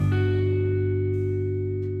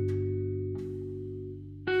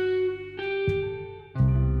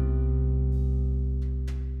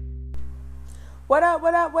What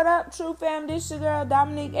up, True Fam? This your girl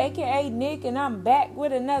Dominique, aka Nick, and I'm back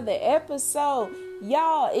with another episode.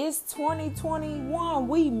 Y'all, it's 2021.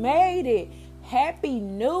 We made it. Happy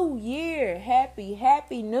New Year.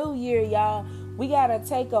 Happy New Year, y'all. We gotta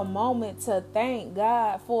take a moment to thank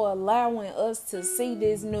God for allowing us to see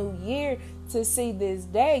this new year, to see this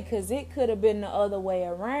day, because it could have been the other way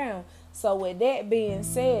around. So with that being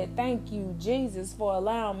said, thank you, Jesus, for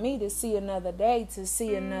allowing me to see another day, to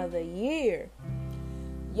see another year.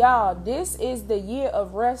 Y'all, this is the year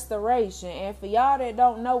of restoration. And for y'all that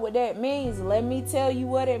don't know what that means, let me tell you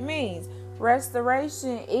what it means.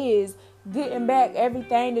 Restoration is getting back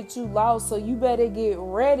everything that you lost. So you better get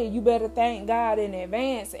ready. You better thank God in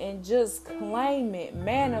advance and just claim it.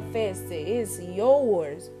 Manifest it. It's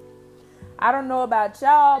yours. I don't know about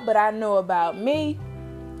y'all, but I know about me.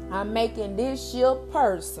 I'm making this year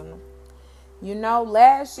personal. You know,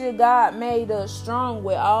 last year God made us strong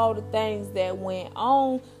with all the things that went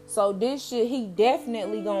on. So this year He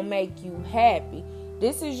definitely gonna make you happy.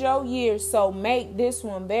 This is your year, so make this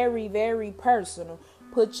one very, very personal.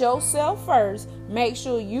 Put yourself first. Make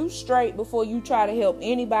sure you straight before you try to help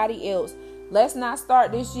anybody else. Let's not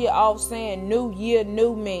start this year off saying new year,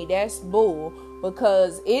 new me. That's bull,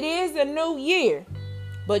 because it is a new year.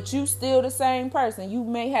 But you still the same person. You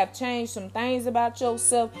may have changed some things about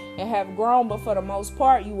yourself and have grown, but for the most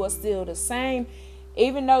part, you are still the same.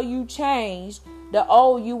 Even though you changed, the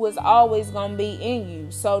old you was always going to be in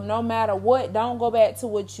you. So no matter what, don't go back to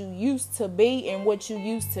what you used to be and what you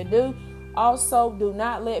used to do. Also, do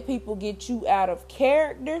not let people get you out of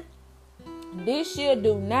character. This year,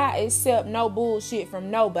 do not accept no bullshit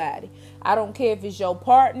from nobody. I don't care if it's your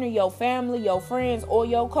partner, your family, your friends, or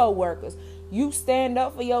your co-workers. You stand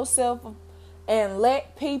up for yourself and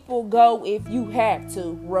let people go if you have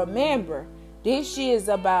to. Remember, this year is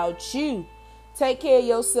about you. Take care of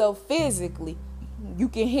yourself physically. You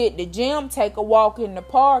can hit the gym, take a walk in the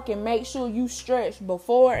park, and make sure you stretch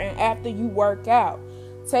before and after you work out.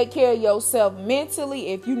 Take care of yourself mentally.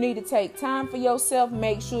 If you need to take time for yourself,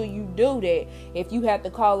 make sure you do that. If you have to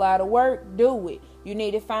call out of work, do it. You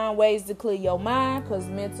need to find ways to clear your mind, because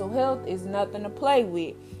mental health is nothing to play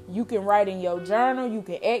with. You can write in your journal. You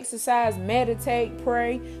can exercise, meditate,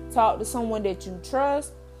 pray, talk to someone that you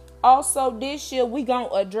trust. Also, this year, we going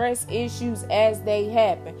to address issues as they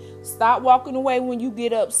happen. Stop walking away when you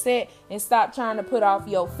get upset and stop trying to put off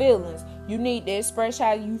your feelings. You need to express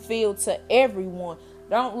how you feel to everyone.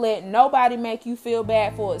 Don't let nobody make you feel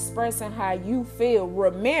bad for expressing how you feel.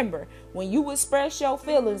 Remember, when you express your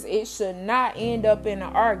feelings, it should not end up in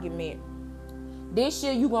an argument. This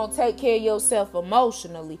year, you're going to take care of yourself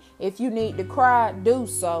emotionally. If you need to cry, do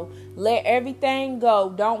so. Let everything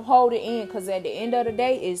go. Don't hold it in, because at the end of the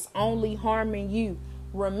day, it's only harming you.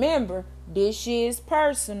 Remember, this year is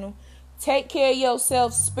personal. Take care of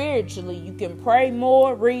yourself spiritually. You can pray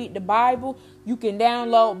more, read the Bible. You can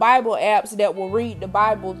download Bible apps that will read the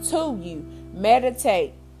Bible to you.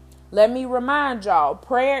 Meditate. Let me remind y'all,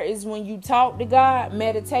 prayer is when you talk to God.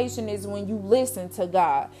 Meditation is when you listen to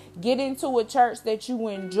God. Get into a church that you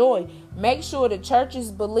enjoy. Make sure the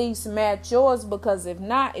church's beliefs match yours, because if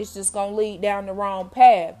not, it's just going to lead down the wrong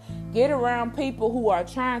path. Get around people who are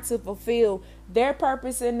trying to fulfill their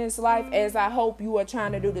purpose in this life, as I hope you are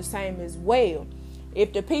trying to do the same as well.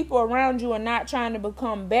 If the people around you are not trying to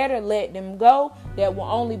become better, let them go. That will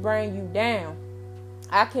only bring you down.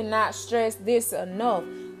 I cannot stress this enough.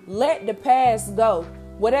 Let the past go.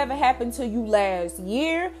 Whatever happened to you last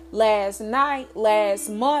year, last night, last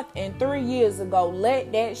month, and 3 years ago,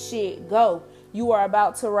 let that shit go. You are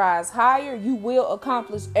about to rise higher. You will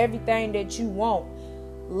accomplish everything that you want.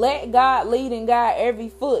 Let God lead and guide every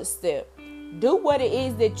footstep. Do what it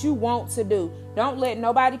is that you want to do. Don't let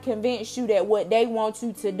nobody convince you that what they want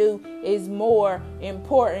you to do is more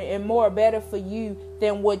important and more better for you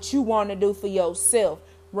than what you want to do for yourself.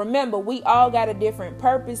 Remember, we all got a different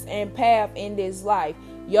purpose and path in this life.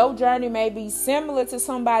 Your journey may be similar to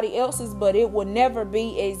somebody else's, but it will never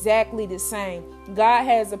be exactly the same. God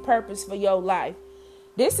has a purpose for your life.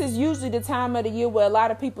 This is usually the time of the year where a lot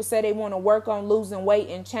of people say they want to work on losing weight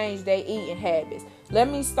and change their eating habits. Let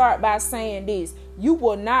me start by saying this. You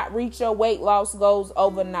will not reach your weight loss goals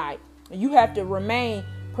overnight. You have to remain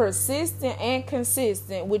persistent and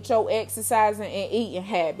consistent with your exercising and eating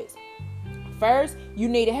habits. First, you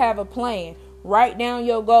need to have a plan. Write down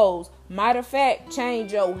your goals. Matter of fact,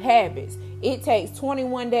 change your habits. It takes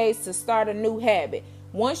 21 days to start a new habit.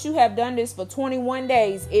 Once you have done this for 21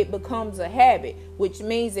 days, it becomes a habit, which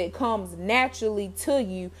means it comes naturally to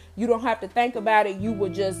you. You don't have to think about it. You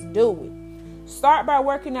will just do it. Start by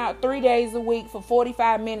working out 3 days a week for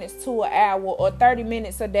 45 minutes to an hour, or 30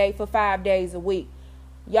 minutes a day for 5 days a week.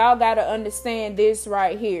 Y'all got to understand this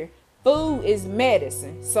right here. Food is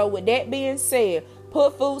medicine. So with that being said,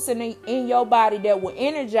 put foods in your body that will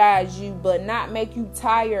energize you but not make you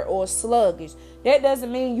tired or sluggish. That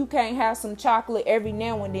doesn't mean you can't have some chocolate every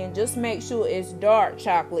now and then. Just make sure it's dark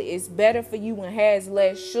chocolate. It's better for you and has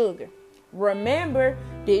less sugar. Remember,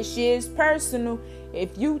 this shit is personal.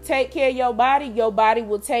 If you take care of your body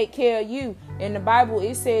will take care of you. In the Bible,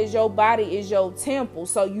 it says your body is your temple,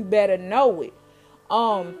 so you better know it.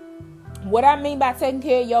 What I mean by taking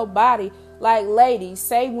care of your body, like ladies,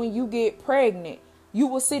 say when you get pregnant, you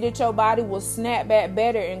will see that your body will snap back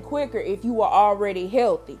better and quicker if you are already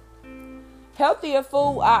healthy. Healthier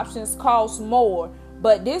food options cost more,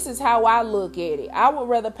 but this is how I look at it. I would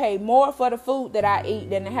rather pay more for the food that I eat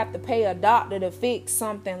than to have to pay a doctor to fix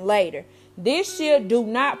something later. This year, do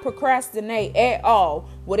not procrastinate at all.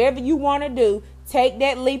 Whatever you want to do, take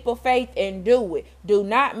that leap of faith and do it. Do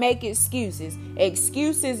not make excuses.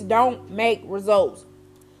 Excuses don't make results.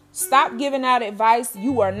 Stop giving out advice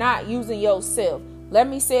you are not using yourself. Let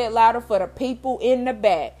me say it louder for the people in the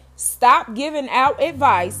back. Stop giving out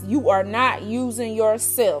advice you are not using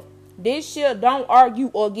yourself. This year, don't argue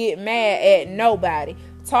or get mad at nobody.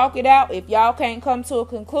 Talk it out. If y'all can't come to a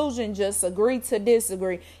conclusion, just agree to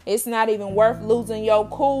disagree. It's not even worth losing your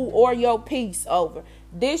cool or your peace over.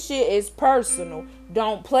 This shit is personal.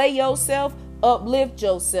 Don't play yourself. Uplift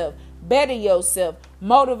yourself. Better yourself.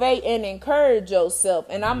 Motivate and encourage yourself.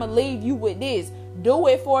 And I'm going to leave you with this. Do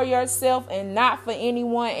it for yourself and not for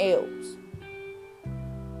anyone else.